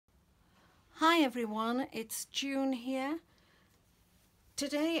Hi everyone, it's June here.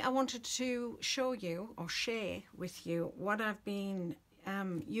 Today I wanted to show you or share with you what I've been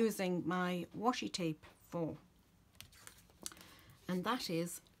using my washi tape for, and that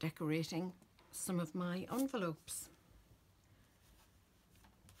is decorating some of my envelopes.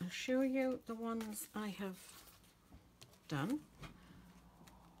 I'll show you the ones I have done.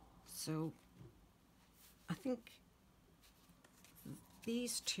 So I think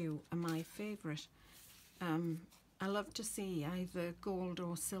these two are my favourite. I love to see either gold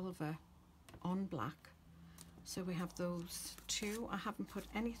or silver on black. So we have those two. I haven't put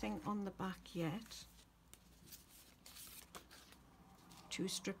anything on the back yet. 2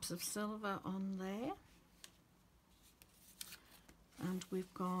 strips of silver on there. And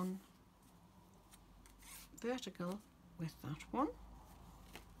we've gone vertical with that one.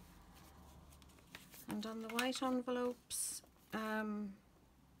 And on the white envelopes,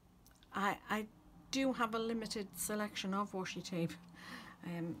 I do have a limited selection of washi tape.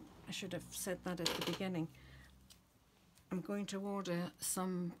 I should have said that at the beginning. I'm going to order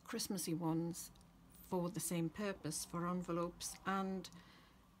some Christmassy ones for the same purpose, for envelopes and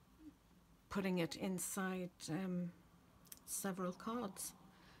putting it inside several cards.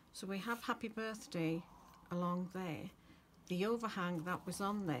 So we have happy birthday along there. The overhang that was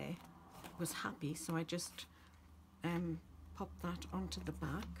on there was happy, so I just popped that onto the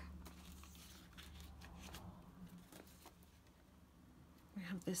back. We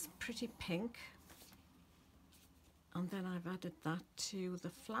have this pretty pink, and then I've added that to the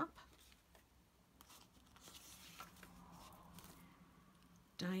flap.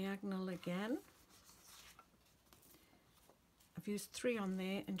 Diagonal again. I've used 3 on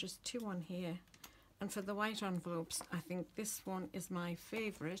there and just 2 on here. And for the white envelopes, I think this one is my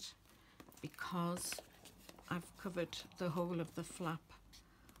favourite because I've covered the whole of the flap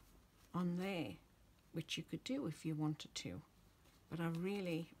on there, which you could do if you wanted to. But I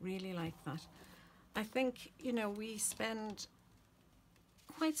really, really like that. I think, you know, we spend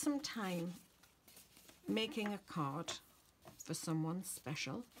quite some time making a card for someone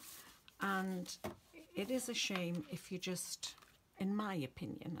special, and it is a shame if you just, in my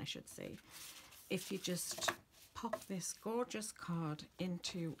opinion I should say, if you just pop this gorgeous card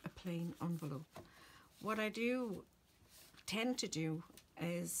into a plain envelope. What I do tend to do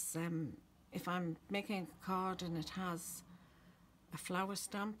is, if I'm making a card and it has a flower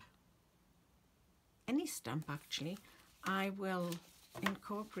stamp, any stamp actually, I will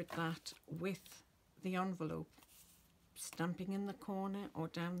incorporate that with the envelope, stamping in the corner or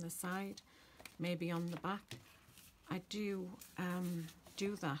down the side, maybe on the back. I do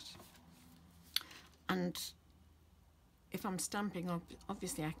that. And if I'm stamping up,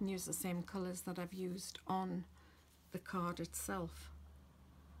 obviously I can use the same colours that I've used on the card itself.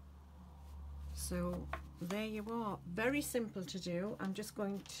 So there you are, very simple to do. I'm just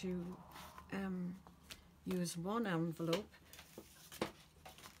going to use one envelope.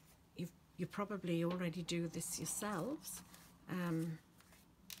 You probably already do this yourselves.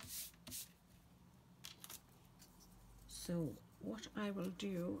 So what I will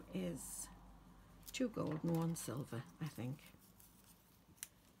do is 2 gold and 1 silver, I think.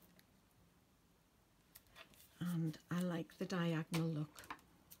 And I like the diagonal look.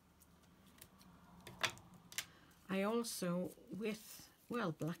 I also, with,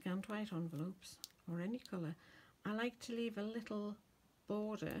 well, black and white envelopes, or any colour, I like to leave a little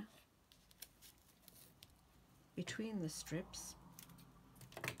border between the strips.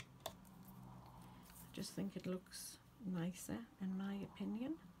 I just think it looks nicer, in my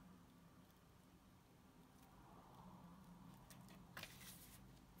opinion.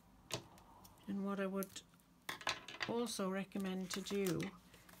 And what I would also recommend to do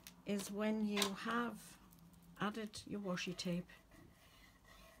is, when you have added your washi tape,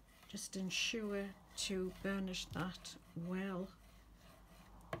 just ensure to burnish that well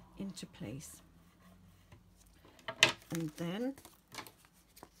into place, and then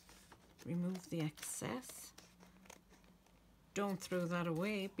remove the excess. Don't throw that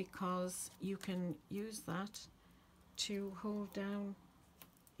away, because you can use that to hold down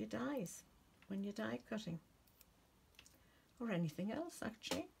your dies when you're die cutting, or anything else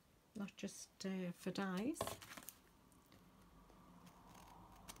actually, not just for dies.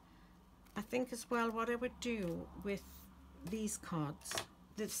 I think as well what I would do with these cards,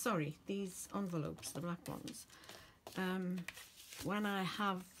 these envelopes, the black ones, when I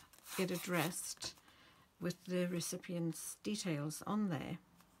have it addressed with the recipient's details on there,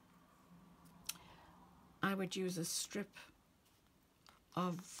 I would use a strip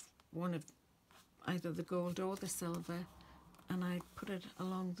of one of either the gold or the silver and I put it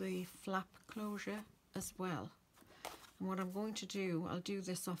along the flap closure as well. And what I'm going to do, I'll do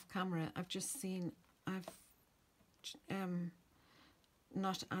this off camera. I've just seen I've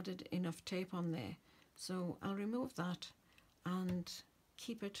not added enough tape on there, so I'll remove that and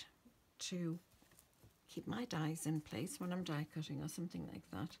keep it to keep my dies in place when I'm die cutting or something like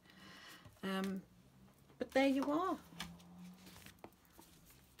that. But there you are.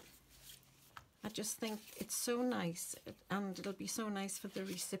 I just think it's so nice, and it'll be so nice for the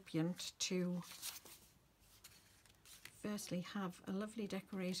recipient to firstly have a lovely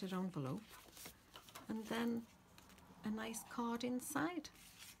decorated envelope and then a nice card inside.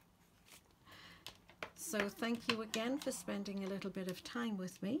 So thank you again for spending a little bit of time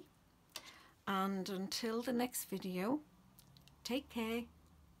with me, and until the next video, take care.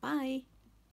 Bye.